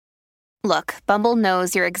Look, Bumble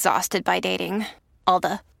knows you're exhausted by dating. All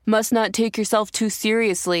the must not take yourself too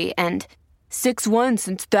seriously and 6'1"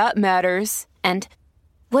 since that matters. And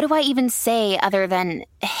what do I even say other than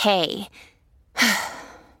hey?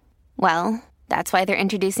 Well, that's why they're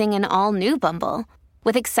introducing an all-new Bumble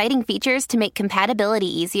with exciting features to make compatibility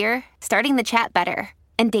easier, starting the chat better,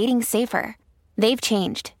 and dating safer. They've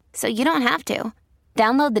changed, so you don't have to.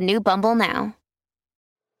 Download the new Bumble now.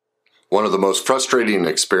 One of the most frustrating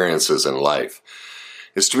experiences in life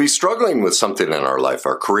is to be struggling with something in our life,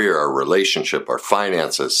 our career, our relationship, our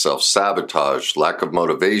finances, self-sabotage, lack of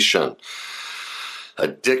motivation,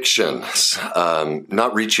 addiction,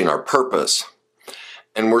 not reaching our purpose.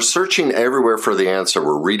 And we're searching everywhere for the answer.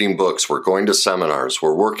 We're reading books, we're going to seminars,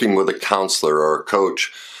 we're working with a counselor or a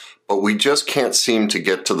coach, but we just can't seem to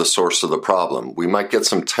get to the source of the problem. We might get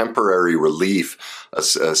some temporary relief, a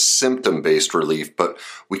symptom-based relief, but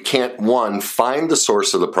we can't, one, find the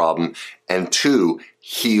source of the problem, and two,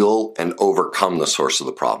 heal and overcome the source of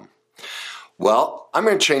the problem. Well, I'm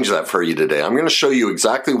going to change that for you today. I'm going to show you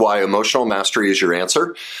exactly why emotional mastery is your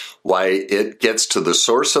answer, why it gets to the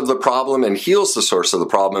source of the problem and heals the source of the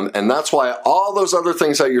problem, and that's why all those other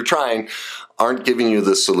things that you're trying aren't giving you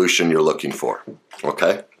the solution you're looking for,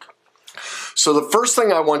 okay? So the first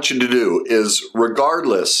thing I want you to do is,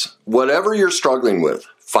 regardless, whatever you're struggling with,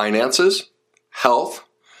 finances, health,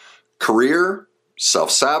 career,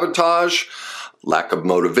 self-sabotage, lack of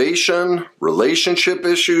motivation, relationship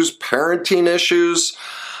issues, parenting issues,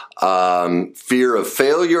 fear of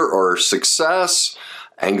failure or success,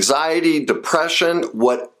 anxiety, depression,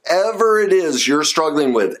 whatever it is you're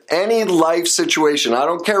struggling with, any life situation, I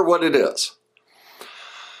don't care what it is.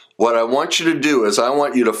 What I want you to do is I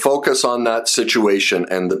want you to focus on that situation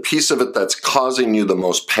and the piece of it that's causing you the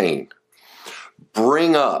most pain.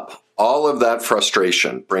 Bring up all of that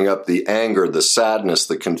frustration. Bring up the anger, the sadness,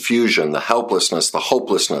 the confusion, the helplessness, the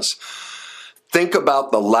hopelessness. Think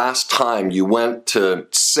about the last time you went to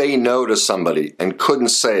say no to somebody and couldn't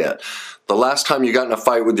say it. The last time you got in a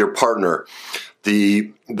fight with your partner.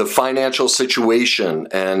 The financial situation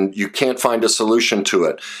and you can't find a solution to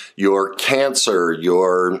it. Your cancer,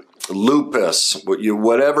 your lupus,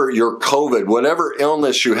 whatever, your COVID, whatever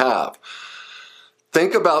illness you have.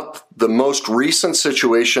 Think about the most recent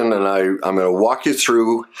situation, and I'm going to walk you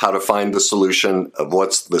through how to find the solution of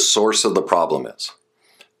what's the source of the problem is.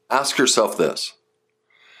 Ask yourself this.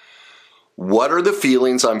 What are the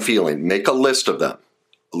feelings I'm feeling? Make a list of them.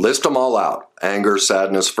 List them all out. Anger,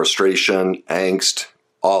 sadness, frustration, angst,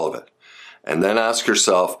 all of it. And then ask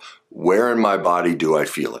yourself, where in my body do I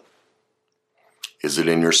feel it? Is it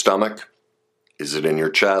in your stomach? Is it in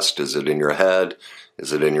your chest? Is it in your head?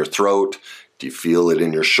 Is it in your throat? Do you feel it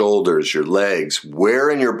in your shoulders, your legs? Where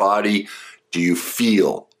in your body do you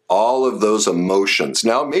feel all of those emotions?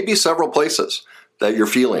 Now, it may be several places that you're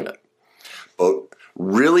feeling it, but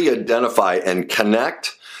really identify and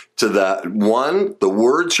connect to that, one, the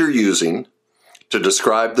words you're using to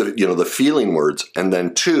describe the feeling words, and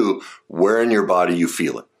then two, where in your body you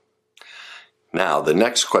feel it. Now, the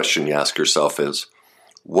next question you ask yourself is,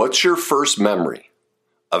 what's your first memory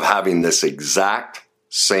of having this exact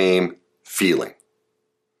same feeling?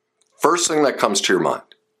 First thing that comes to your mind.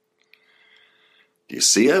 Do you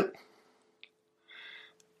see it?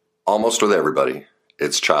 Almost with everybody,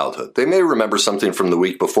 it's childhood. They may remember something from the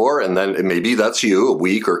week before, and then maybe that's you a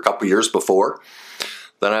week or a couple years before.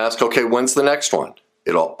 Then I ask, okay, when's the next one?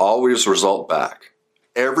 It'll always result back.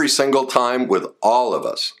 Every single time with all of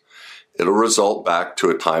us, it'll result back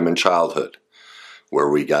to a time in childhood where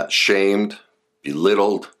we got shamed,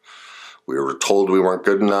 belittled, we were told we weren't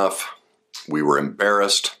good enough, we were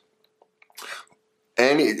embarrassed.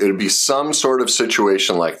 It'd be some sort of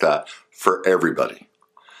situation like that for everybody.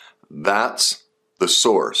 That's the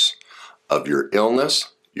source of your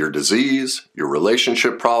illness, your disease, your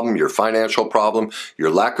relationship problem, your financial problem, your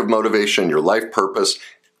lack of motivation, your life purpose,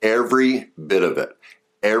 every bit of it.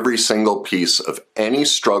 Every single piece of any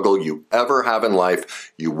struggle you ever have in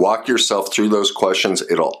life, you walk yourself through those questions,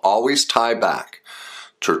 it'll always tie back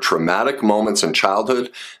to traumatic moments in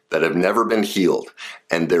childhood that have never been healed,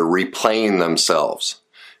 and they're replaying themselves.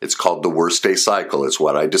 It's called the worst day cycle. It's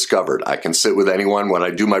what I discovered. I can sit with anyone when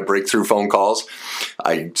I do my breakthrough phone calls.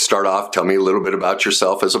 I start off, tell me a little bit about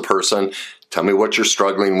yourself as a person. Tell me what you're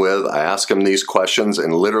struggling with. I ask them these questions,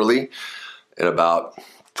 and literally in about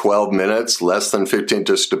 12 minutes, less than 15,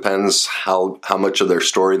 just depends how much of their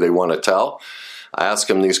story they want to tell. I ask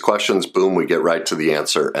them these questions, boom, we get right to the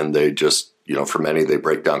answer. And they just, for many, they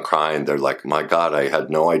break down crying. They're like, my God, I had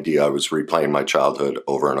no idea I was replaying my childhood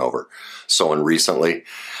over and over. Someone recently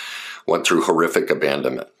went through horrific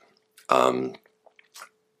abandonment.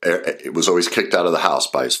 It was always kicked out of the house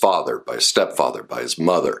by his father, by his stepfather, by his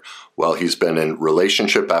mother. Well, he's been in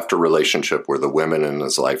relationship after relationship where the women in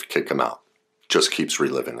his life kick him out. Just keeps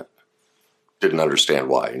reliving it. Didn't understand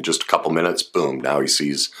why. In just a couple minutes, boom, now he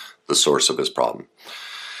sees the source of his problem.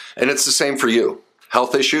 And it's the same for you.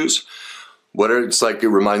 Health issues. It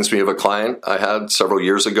reminds me of a client I had several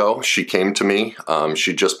years ago. She came to me.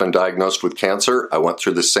 She'd just been diagnosed with cancer. I went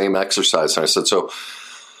through the same exercise and I said, so,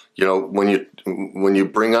 when you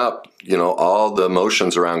bring up, all the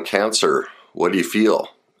emotions around cancer, what do you feel?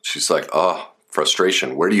 She's like, oh,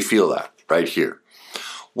 frustration. Where do you feel that? Right here.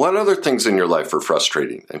 What other things in your life are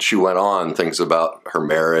frustrating? And she went on things about her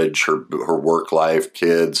marriage, her work life,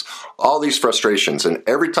 kids, all these frustrations. And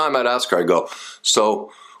every time I'd ask her, I go,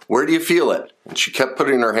 so where do you feel it? And she kept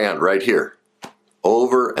putting her hand right here,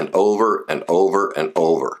 over and over and over and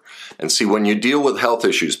over. And see, when you deal with health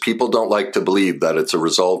issues, people don't like to believe that it's a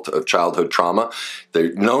result of childhood trauma.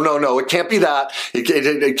 No, it can't be that.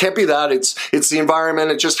 It can't be that. It's the environment.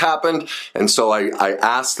 It just happened. And so I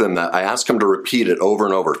asked them that. I asked them to repeat it over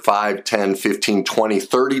and over, 5, 10, 15, 20,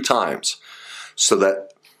 30 times. So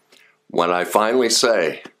that when I finally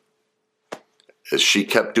say, as she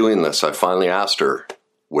kept doing this, I finally asked her,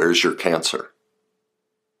 where's your cancer?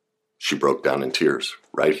 She broke down in tears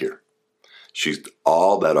right here.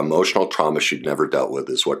 All that emotional trauma she'd never dealt with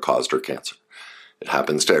is what caused her cancer. It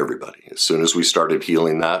happens to everybody. As soon as we started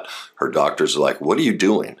healing that, her doctors are like, what are you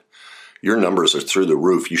doing? Your numbers are through the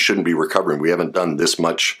roof. You shouldn't be recovering. We haven't done this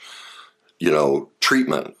much,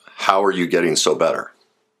 treatment. How are you getting so better?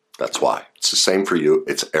 That's why. It's the same for you.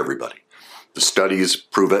 It's everybody. The studies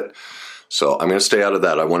prove it. So I'm going to stay out of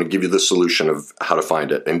that. I want to give you the solution of how to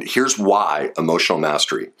find it. And here's why emotional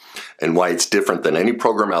mastery and why it's different than any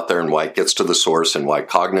program out there and why it gets to the source and why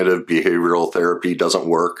cognitive behavioral therapy doesn't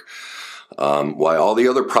work. Why all the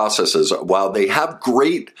other processes, while they have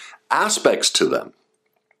great aspects to them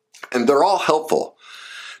and they're all helpful,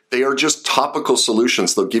 they are just topical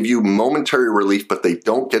solutions. They'll give you momentary relief, but they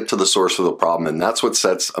don't get to the source of the problem. And that's what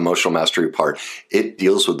sets emotional mastery apart. It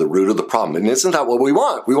deals with the root of the problem. And isn't that what we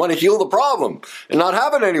want? We want to heal the problem and not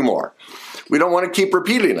have it anymore. We don't want to keep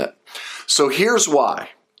repeating it. So here's why.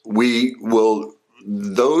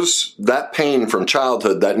 That pain from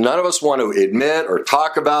childhood that none of us want to admit or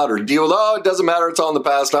talk about or deal with, it doesn't matter, it's all in the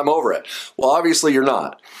past, I'm over it. Well, obviously you're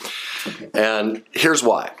not. And here's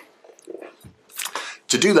why.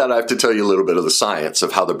 To do that, I have to tell you a little bit of the science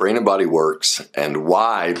of how the brain and body works and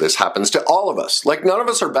why this happens to all of us. Like, none of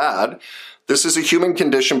us are bad. This is a human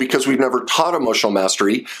condition because we've never taught emotional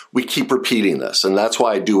mastery. We keep repeating this. And that's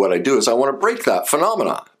why I do what I do, is I want to break that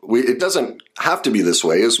phenomenon. It doesn't have to be this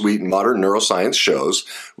way. As modern neuroscience shows,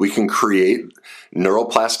 we can create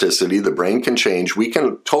neuroplasticity. The brain can change. We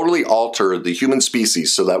can totally alter the human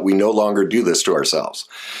species so that we no longer do this to ourselves.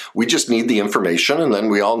 We just need the information, and then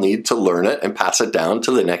we all need to learn it and pass it down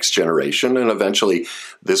to the next generation. And eventually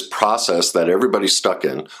this process that everybody's stuck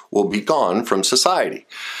in will be gone from society.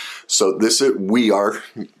 So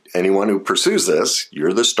anyone who pursues this,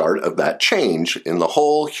 you're the start of that change in the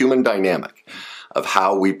whole human dynamic of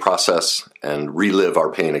how we process and relive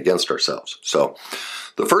our pain against ourselves. So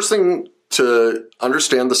the first thing to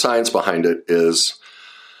understand the science behind it is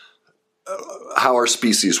how our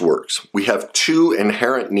species works. We have two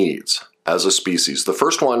inherent needs as a species. The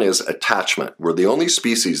first one is attachment. We're the only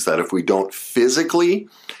species that if we don't physically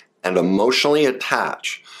and emotionally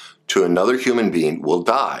attach to another human being, will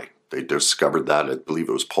die. They discovered that, I believe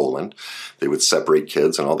it was Poland. They would separate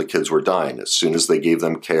kids and all the kids were dying as soon as they gave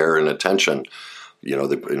them care and attention,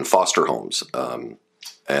 in foster homes.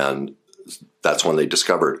 And that's when they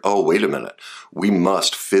discovered, wait a minute, we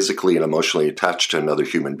must physically and emotionally attach to another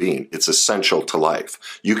human being. It's essential to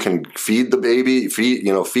life. You can feed the baby,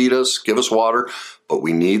 feed us, give us water, but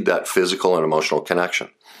we need that physical and emotional connection.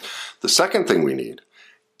 The second thing we need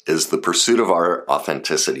is the pursuit of our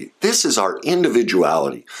authenticity. This is our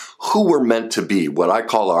individuality, who we're meant to be, what I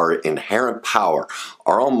call our inherent power,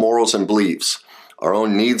 our own morals and beliefs, our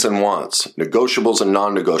own needs and wants, negotiables and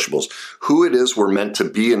non-negotiables, who it is we're meant to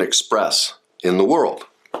be and express in the world.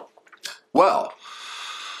 Well,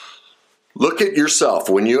 look at yourself.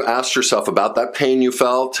 When you asked yourself about that pain you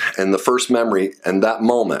felt and the first memory and that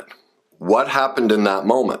moment, what happened in that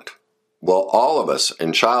moment? Well, all of us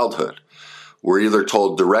in childhood were either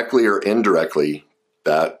told directly or indirectly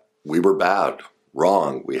that we were bad,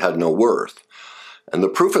 wrong, we had no worth. And the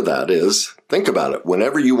proof of that is, think about it.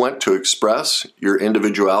 Whenever you went to express your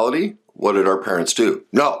individuality, what did our parents do?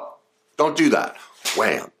 No, don't do that.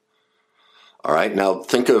 Wham. All right, now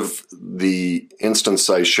think of the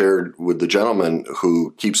instance I shared with the gentleman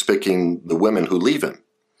who keeps picking the women who leave him.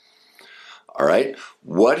 All right.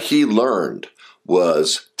 What he learned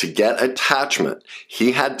was to get attachment,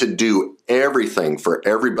 he had to do everything for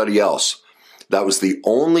everybody else. That was the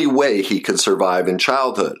only way he could survive in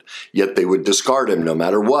childhood. Yet they would discard him no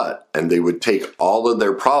matter what, and they would take all of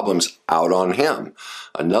their problems out on him.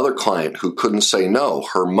 Another client who couldn't say no,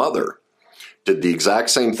 her mother, did the exact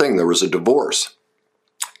same thing. There was a divorce.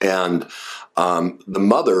 And the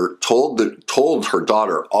mother told her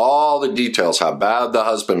daughter all the details, how bad the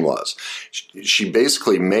husband was. She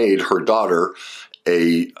basically made her daughter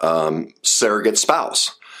a surrogate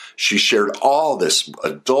spouse. She shared all this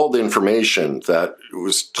adult information that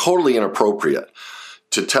was totally inappropriate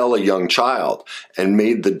to tell a young child, and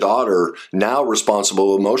made the daughter now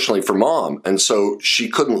responsible emotionally for mom. And so she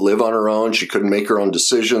couldn't live on her own. She couldn't make her own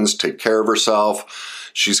decisions, take care of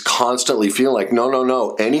herself. She's constantly feeling like,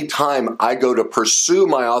 no. Anytime I go to pursue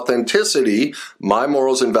my authenticity, my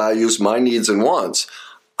morals and values, my needs and wants,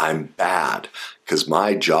 I'm bad because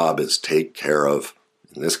my job is take care of,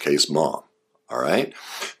 in this case, mom. All right?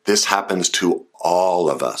 This happens to all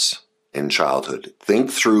of us in childhood.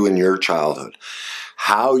 Think through in your childhood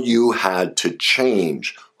how you had to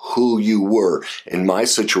change who you were. In my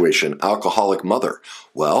situation, alcoholic mother.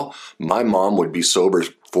 Well, my mom would be sober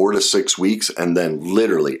 4 to 6 weeks and then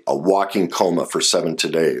literally a walking coma for 7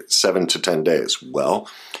 to 10 days. Well,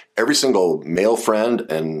 every single male friend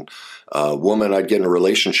and woman I'd get in a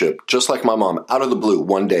relationship, just like my mom, out of the blue,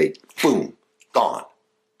 one day, boom, gone.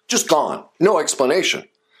 Just gone. No explanation.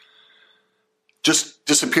 Just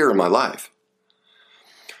disappear in my life.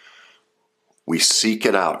 We seek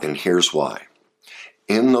it out, and here's why.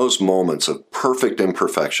 In those moments of perfect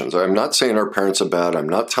imperfections, I'm not saying our parents are bad. I'm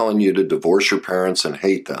not telling you to divorce your parents and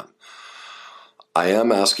hate them. I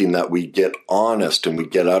am asking that we get honest and we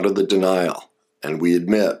get out of the denial and we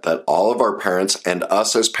admit that all of our parents and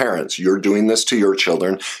us as parents, you're doing this to your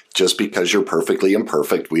children just because you're perfectly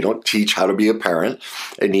imperfect. We don't teach how to be a parent.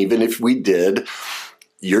 And even if we did,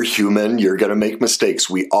 you're human. You're going to make mistakes.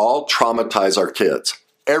 We all traumatize our kids.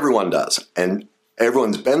 Everyone does. And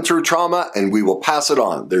everyone's been through trauma, and we will pass it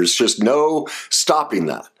on. There's just no stopping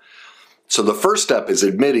that. So the first step is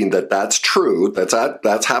admitting that that's true.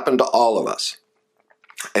 That's happened to all of us.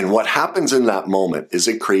 And what happens in that moment is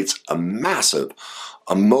it creates a massive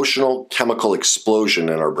emotional chemical explosion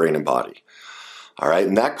in our brain and body. All right.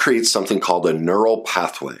 And that creates something called a neural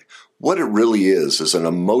pathway. What it really is an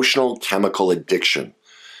emotional chemical addiction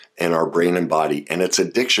in our brain and body. And its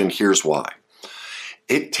addiction, here's why.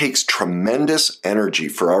 It takes tremendous energy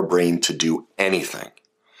for our brain to do anything.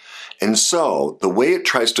 And so the way it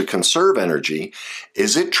tries to conserve energy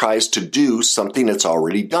is it tries to do something it's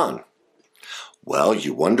already done. Well,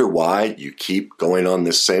 you wonder why you keep going on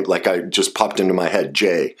this same, like I just popped into my head,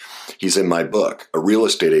 Jay, he's in my book, a real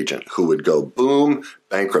estate agent who would go boom,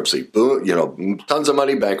 bankruptcy, boom, tons of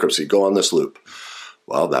money, bankruptcy, go on this loop.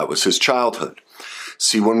 Well, that was his childhood.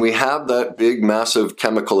 See, when we have that big, massive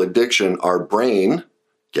chemical addiction, our brain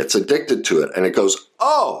gets addicted to it and it goes,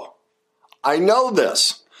 oh, I know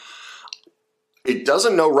this. It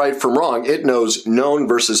doesn't know right from wrong. It knows known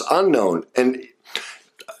versus unknown. And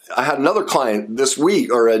I had another client this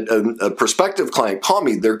week, or a prospective client call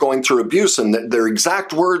me. They're going through abuse, and their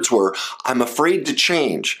exact words were, I'm afraid to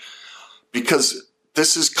change because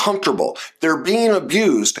this is comfortable. They're being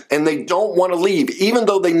abused and they don't want to leave, even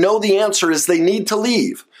though they know the answer is they need to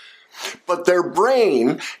leave. But their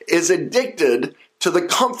brain is addicted to the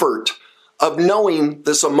comfort of knowing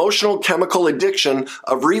this emotional chemical addiction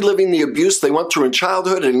of reliving the abuse they went through in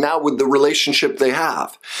childhood and now with the relationship they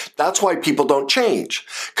have. That's why people don't change,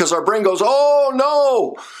 because our brain goes, oh,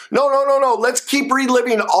 no. Let's keep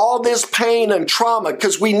reliving all this pain and trauma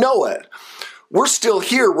because we know it. We're still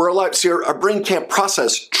here. We're alive. See, our brain can't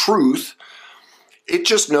process truth. It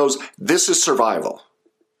just knows this is survival.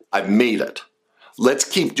 I've made it. Let's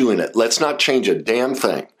keep doing it. Let's not change a damn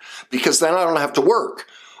thing, because then I don't have to work.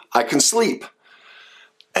 I can sleep.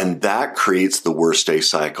 And that creates the worst day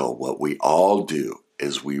cycle. What we all do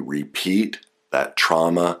is we repeat that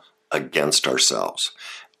trauma against ourselves.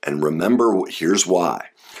 And remember, here's why.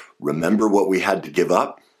 Remember what we had to give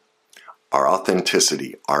up? Our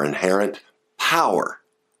authenticity, our inherent power,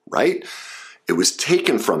 right? It was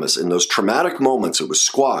taken from us in those traumatic moments. It was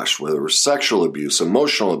squashed, whether it was sexual abuse,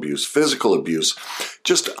 emotional abuse, physical abuse,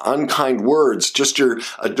 just unkind words.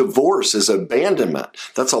 A divorce is abandonment.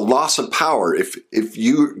 That's a loss of power. If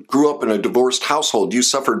you grew up in a divorced household, you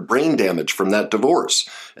suffered brain damage from that divorce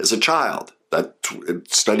as a child.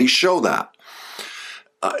 Studies show that.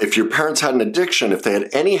 If your parents had an addiction, if they had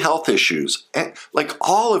any health issues, like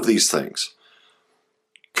all of these things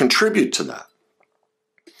contribute to that.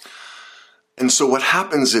 And so what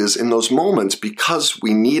happens is in those moments, because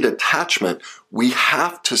we need attachment, we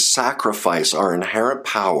have to sacrifice our inherent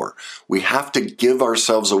power. We have to give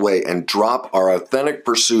ourselves away and drop our authentic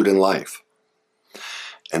pursuit in life.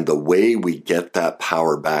 And the way we get that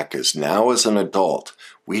power back is now as an adult,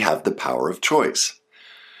 we have the power of choice.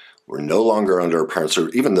 We're no longer under our parents,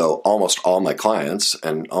 even though almost all my clients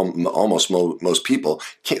and almost most people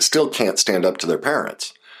still can't stand up to their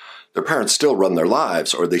parents. Their parents still run their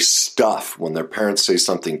lives, or they stuff when their parents say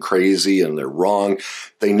something crazy and they're wrong.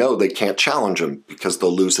 They know they can't challenge them because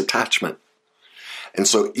they'll lose attachment. And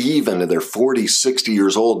so even if they're 40, 60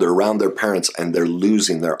 years old, they're around their parents and they're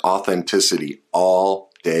losing their authenticity all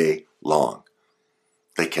day long.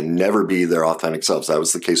 They can never be their authentic selves. That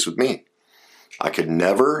was the case with me. I could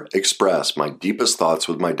never express my deepest thoughts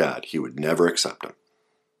with my dad. He would never accept them.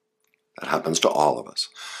 That happens to all of us.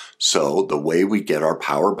 So the way we get our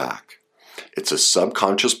power back, it's a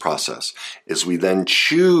subconscious process, is we then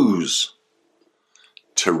choose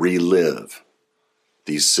to relive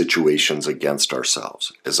these situations against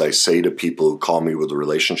ourselves. As I say to people who call me with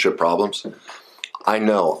relationship problems, I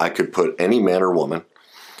know I could put any man or woman,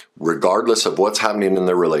 regardless of what's happening in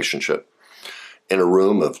their relationship, in a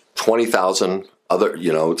room of 20,000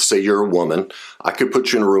 other, say you're a woman, I could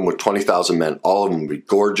put you in a room with 20,000 men. All of them would be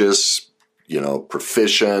gorgeous,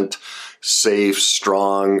 proficient, safe,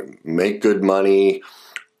 strong, make good money,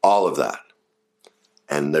 all of that.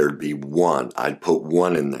 And there'd be one, I'd put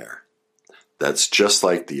one in there. That's just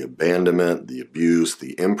like the abandonment, the abuse,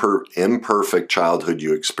 the imperfect childhood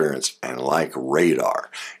you experienced. And like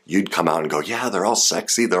radar, you'd come out and go, yeah, they're all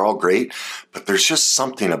sexy, they're all great, but there's just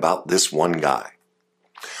something about this one guy.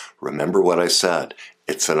 Remember what I said.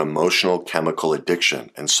 It's an emotional chemical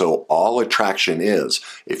addiction. And so all attraction is,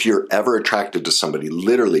 if you're ever attracted to somebody,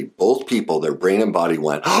 literally both people, their brain and body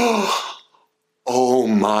went, oh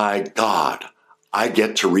my God, I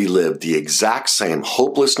get to relive the exact same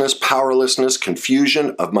hopelessness, powerlessness,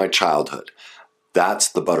 confusion of my childhood. That's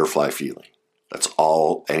the butterfly feeling. That's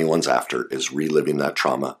all anyone's after, is reliving that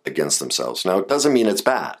trauma against themselves. Now, it doesn't mean it's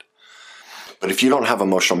bad. But if you don't have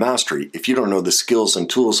emotional mastery, if you don't know the skills and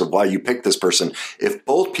tools of why you picked this person, if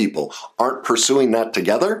both people aren't pursuing that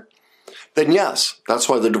together, then yes, that's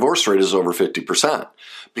why the divorce rate is over 50%.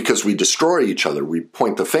 Because we destroy each other. We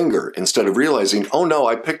point the finger instead of realizing, oh no,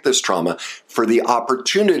 I picked this trauma for the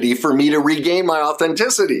opportunity for me to regain my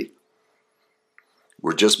authenticity.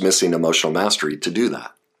 We're just missing emotional mastery to do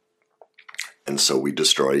that. And so we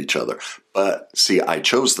destroy each other. But see, I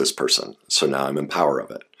chose this person, so now I'm in power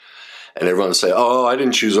of it. And everyone will say, oh, I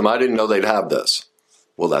didn't choose them. I didn't know they'd have this.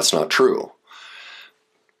 Well, that's not true.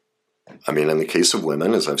 I mean, in the case of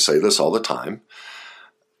women, as I say this all the time,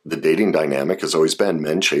 the dating dynamic has always been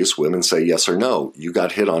men chase, women say yes or no. You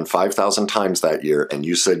got hit on 5,000 times that year and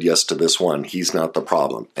you said yes to this one. He's not the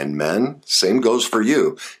problem. And men, same goes for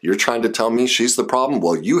you. You're trying to tell me she's the problem?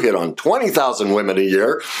 Well, you hit on 20,000 women a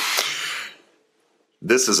year.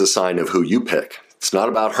 This is a sign of who you pick. It's not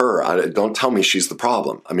about her. Don't tell me she's the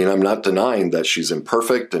problem. I mean, I'm not denying that she's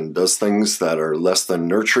imperfect and does things that are less than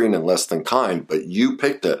nurturing and less than kind, but you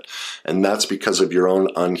picked it. And that's because of your own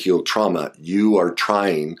unhealed trauma. You are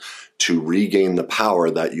trying to regain the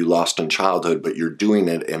power that you lost in childhood, but you're doing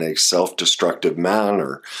it in a self-destructive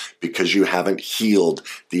manner because you haven't healed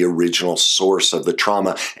the original source of the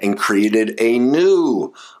trauma and created a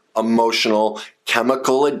new emotional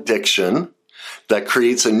chemical addiction that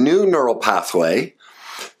creates a new neural pathway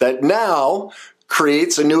that now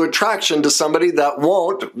creates a new attraction to somebody that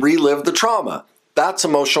won't relive the trauma. That's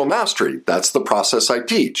emotional mastery. That's the process I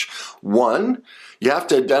teach. One, you have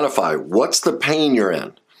to identify what's the pain you're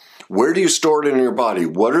in. Where do you store it in your body?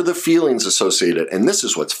 What are the feelings associated? And this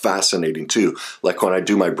is what's fascinating too. Like when I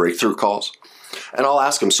do my breakthrough calls and I'll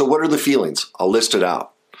ask them, so what are the feelings? I'll list it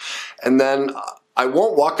out. And then I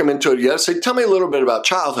won't walk them into it yet. I say, tell me a little bit about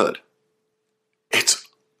childhood. It's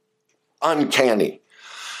uncanny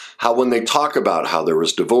how when they talk about how there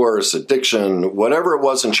was divorce, addiction, whatever it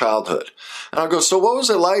was in childhood, and I'll go, so what was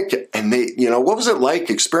it like? And they, what was it like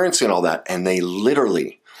experiencing all that? And they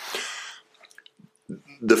literally,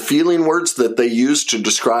 the feeling words that they use to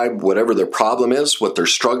describe whatever their problem is, what they're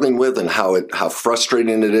struggling with, and how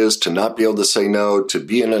frustrating it is to not be able to say no, to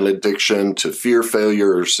be in an addiction, to fear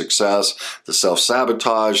failure or success, the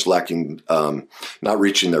self-sabotage, lacking, not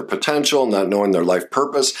reaching their potential, not knowing their life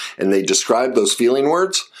purpose, and they describe those feeling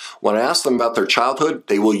words. When I ask them about their childhood,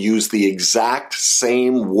 they will use the exact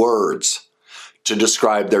same words to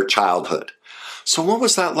describe their childhood. So what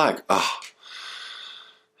was that like? Oh,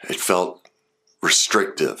 it felt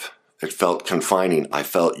restrictive. It felt confining. I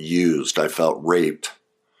felt used. I felt raped.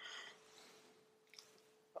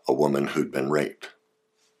 a woman who'd been raped.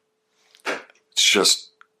 It's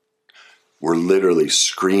just, we're literally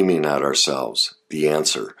screaming at ourselves the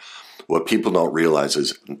answer. What people don't realize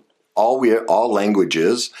is all language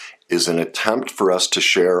is an attempt for us to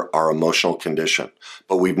share our emotional condition,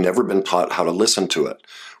 but we've never been taught how to listen to it.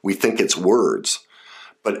 We think it's words,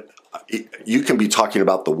 but you can be talking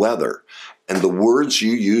about the weather, and the words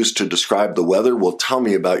you use to describe the weather will tell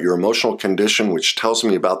me about your emotional condition, which tells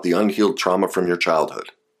me about the unhealed trauma from your childhood.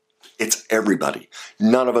 It's everybody.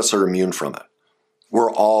 None of us are immune from it.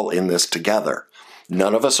 We're all in this together.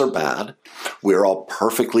 None of us are bad. We're all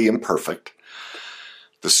perfectly imperfect.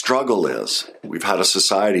 The struggle is we've had a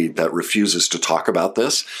society that refuses to talk about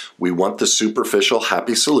this. We want the superficial,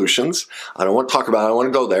 happy solutions. I don't want to talk about it. I don't want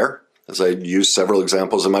to go there. As I use several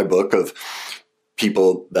examples in my book of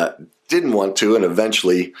people that didn't want to and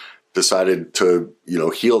eventually decided to,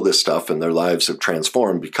 heal this stuff, and their lives have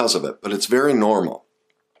transformed because of it. But it's very normal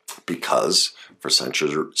because for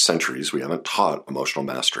centuries we haven't taught emotional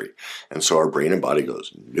mastery. And so our brain and body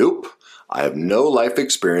goes, nope, I have no life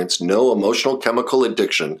experience, no emotional chemical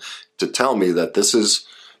addiction to tell me that this is,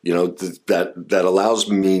 that allows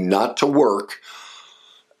me not to work.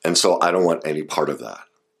 And so I don't want any part of that.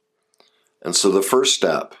 And so the first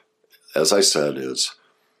step, as I said, is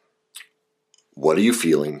what are you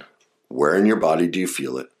feeling? Where in your body do you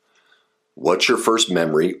feel it? What's your first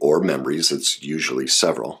memory or memories? It's usually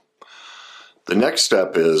several. The next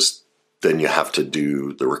step is then you have to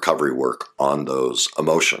do the recovery work on those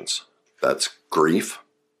emotions. That's grief,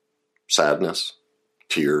 sadness,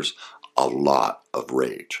 tears, a lot of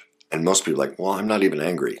rage. And most people are like, well, I'm not even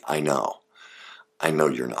angry. I know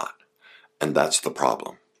you're not. And that's the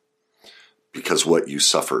problem. Because what you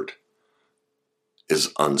suffered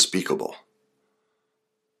is unspeakable.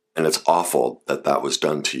 And it's awful that that was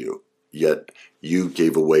done to you. Yet you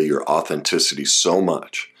gave away your authenticity so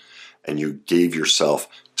much, and you gave yourself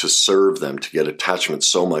to serve them, to get attachment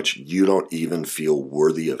so much, you don't even feel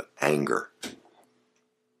worthy of anger.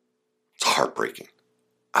 It's heartbreaking.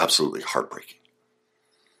 Absolutely heartbreaking.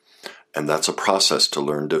 And that's a process to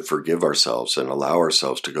learn to forgive ourselves and allow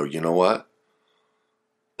ourselves to go, you know what?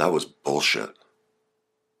 That was bullshit.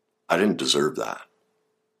 I didn't deserve that.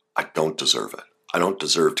 I don't deserve it. I don't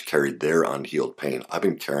deserve to carry their unhealed pain. I've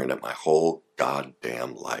been carrying it my whole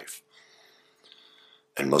goddamn life.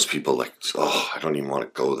 And most people I don't even want to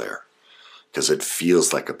go there because it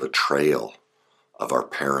feels like a betrayal of our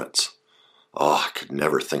parents. I could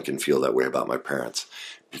never think and feel that way about my parents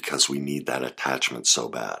because we need that attachment so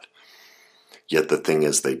bad. Yet the thing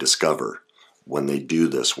is, they discover when they do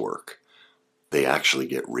this work, they actually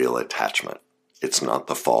get real attachment. It's not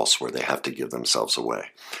the false where they have to give themselves away.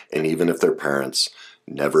 And even if their parents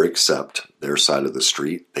never accept their side of the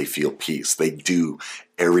street, they feel peace. They do.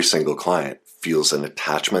 Every single client feels an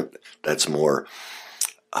attachment that's more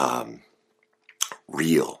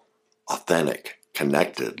real, authentic,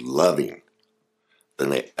 connected, loving than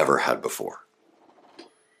they ever had before.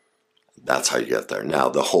 That's how you get there. Now,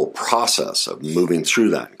 the whole process of moving through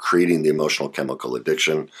that and creating the emotional chemical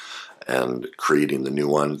addiction and creating the new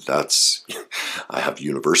one, I have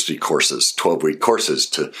university courses, 12-week courses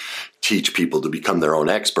to teach people to become their own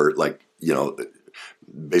expert.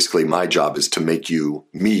 Basically my job is to make you,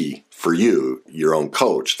 me, for you, your own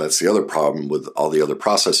coach. That's the other problem with all the other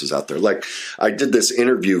processes out there. I did this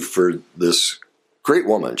interview for this great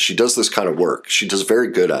woman. She does this kind of work. She does very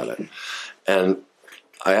good at it. And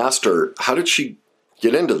I asked her, how did she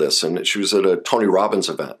get into this? And she was at a Tony Robbins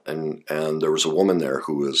event, and there was a woman there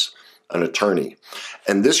who was an attorney.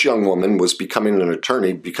 And this young woman was becoming an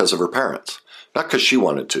attorney because of her parents. Not because she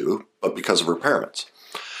wanted to, but because of her parents.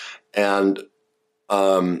 And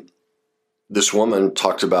this woman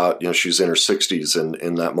talked about, she was in her 60s, and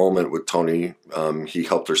in that moment with Tony, he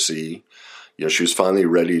helped her see, she was finally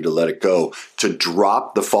ready to let it go, to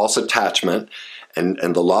drop the false attachment and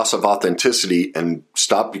the loss of authenticity and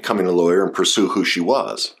stop becoming a lawyer and pursue who she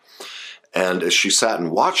was. And as she sat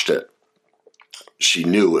and watched it, she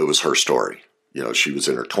knew it was her story. She was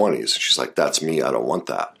in her 20s. She's like, that's me. I don't want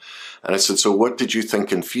that. And I said, so what did you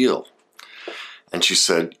think and feel? And she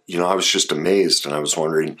said, I was just amazed, and I was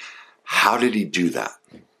wondering, how did he do that?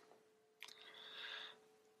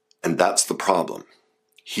 And that's the problem.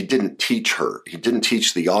 He didn't teach her. He didn't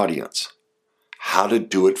teach the audience how to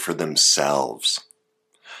do it for themselves.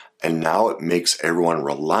 And now it makes everyone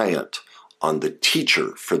reliant on the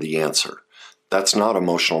teacher for the answer. That's not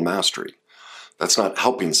emotional mastery. That's not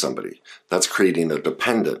helping somebody. That's creating a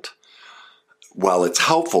dependent while it's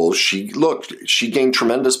helpful, she gained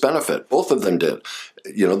tremendous benefit. Both of them did.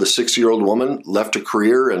 The 60-year-old woman left a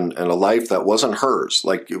career and a life that wasn't hers.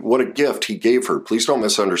 Like, what a gift he gave her. Please don't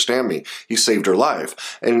misunderstand me. He saved her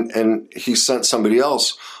life. And he sent somebody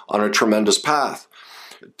else on a tremendous path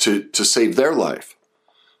to save their life.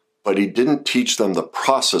 But he didn't teach them the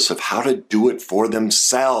process of how to do it for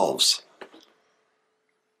themselves.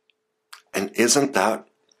 And isn't that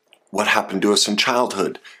what happened to us in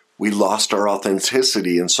childhood? We lost our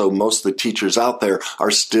authenticity, and so most of the teachers out there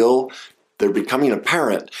they're becoming a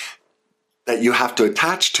parent that you have to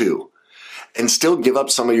attach to and still give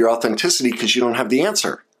up some of your authenticity because you don't have the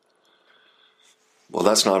answer. Well,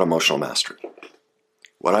 that's not emotional mastery.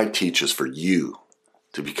 What I teach is for you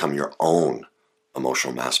to become your own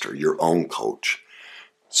emotional master, your own coach.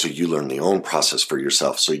 So you learn the own process for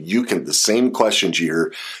yourself. So you can, the same questions you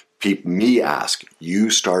hear me ask,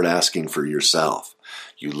 you start asking for yourself.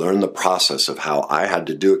 You learn the process of how I had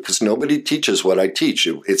to do it, because nobody teaches what I teach.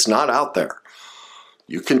 It's not out there.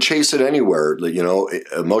 You can chase it anywhere.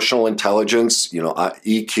 Emotional intelligence,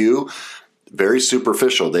 EQ, very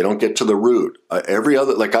superficial. They don't get to the root.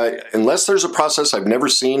 Unless there's a process I've never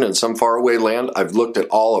seen in some faraway land, I've looked at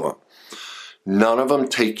all of them. None of them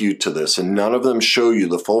take you to this, and none of them show you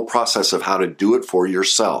the full process of how to do it for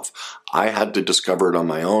yourself. I had to discover it on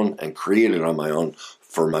my own and create it on my own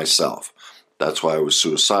for myself. That's why I was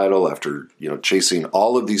suicidal after, chasing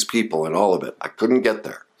all of these people and all of it. I couldn't get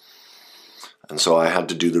there. And so I had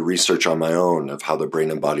to do the research on my own of how the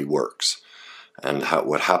brain and body works and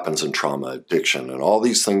what happens in trauma, addiction, and all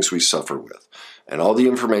these things we suffer with. And all the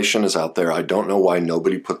information is out there. I don't know why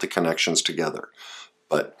nobody put the connections together,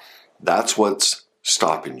 but that's what's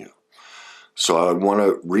stopping you. So I want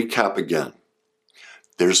to recap again.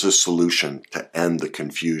 There's a solution to end the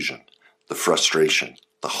confusion, the frustration,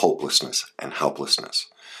 the hopelessness and helplessness.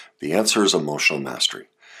 The answer is emotional mastery.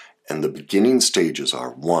 And the beginning stages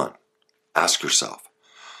are: 1, ask yourself,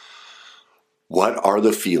 what are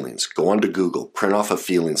the feelings? Go onto Google, print off a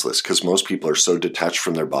feelings list, because most people are so detached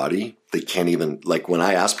from their body, they can't even, when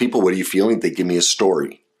I ask people, what are you feeling? They give me a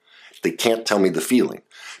story. They can't tell me the feeling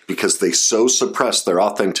because they so suppress their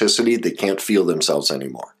authenticity, they can't feel themselves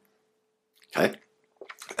anymore. Okay?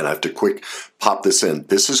 And I have to pop this in.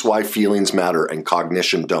 This is why feelings matter and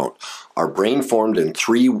cognition don't. Our brain formed in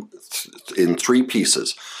three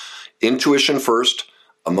pieces. Intuition first,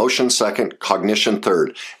 emotion second, cognition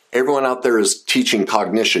third. Everyone out there is teaching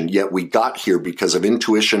cognition, yet we got here because of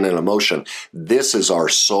intuition and emotion. This is our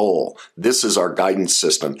soul. This is our guidance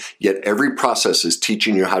system. Yet every process is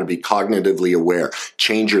teaching you how to be cognitively aware.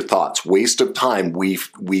 Change your thoughts. Waste of time. We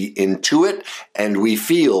intuit and we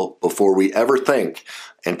feel before we ever think.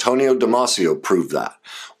 Antonio Damasio proved that.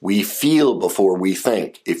 We feel before we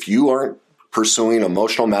think. If you aren't pursuing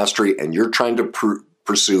emotional mastery and you're trying to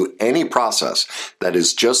pursue any process that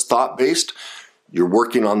is just thought-based, you're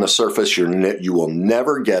working on the surface. You will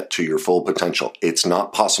never get to your full potential. It's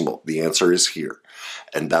not possible. The answer is here.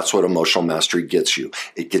 And that's what emotional mastery gets you.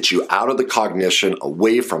 It gets you out of the cognition,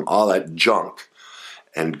 away from all that junk,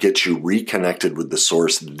 and gets you reconnected with the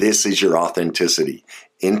source. This is your authenticity,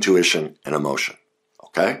 intuition, and emotion.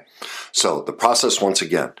 Okay? So the process, once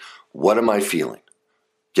again, what am I feeling?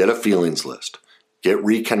 Get a feelings list. Get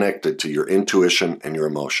reconnected to your intuition and your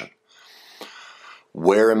emotion.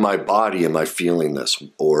 Where in my body am I feeling this,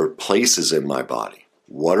 or places in my body?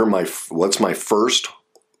 What's my first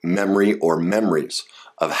memory or memories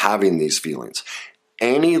of having these feelings?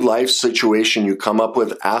 Any life situation you come up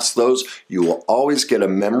with, ask those. You will always get a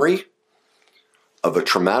memory of a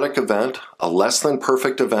traumatic event, a less than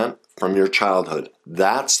perfect event from your childhood.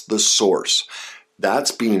 That's the source.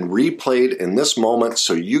 That's being replayed in this moment,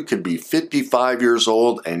 so you could be 55 years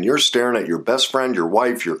old and you're staring at your best friend, your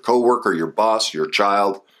wife, your coworker, your boss, your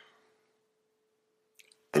child,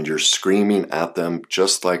 and you're screaming at them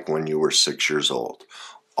just like when you were 6 years old.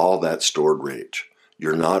 All that stored rage.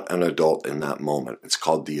 You're not an adult in that moment. It's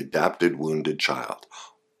called the adapted wounded child.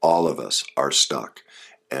 All of us are stuck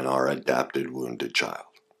in our adapted wounded child.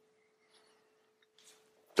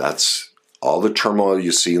 That's all the turmoil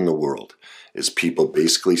you see in the world. Is people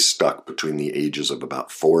basically stuck between the ages of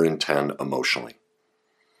about 4 and 10 emotionally.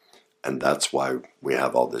 And that's why we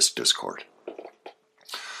have all this discord.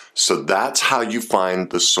 So that's how you find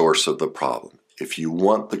the source of the problem. If you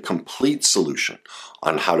want the complete solution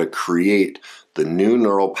on how to create the new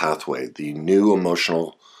neural pathway, the new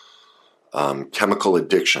emotional chemical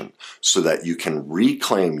addiction, so that you can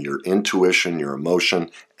reclaim your intuition, your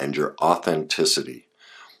emotion, and your authenticity,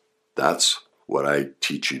 that's what I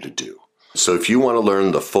teach you to do. So if you want to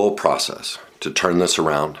learn the full process to turn this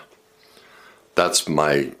around, that's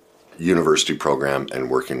my university program and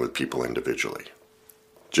working with people individually.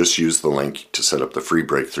 Just use the link to set up the free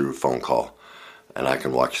breakthrough phone call, and I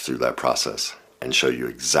can walk you through that process and show you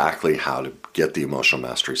exactly how to get the emotional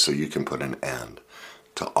mastery so you can put an end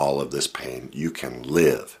to all of this pain. You can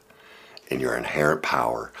live in your inherent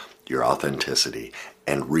power, your authenticity,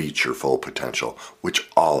 and reach your full potential, which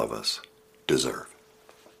all of us deserve.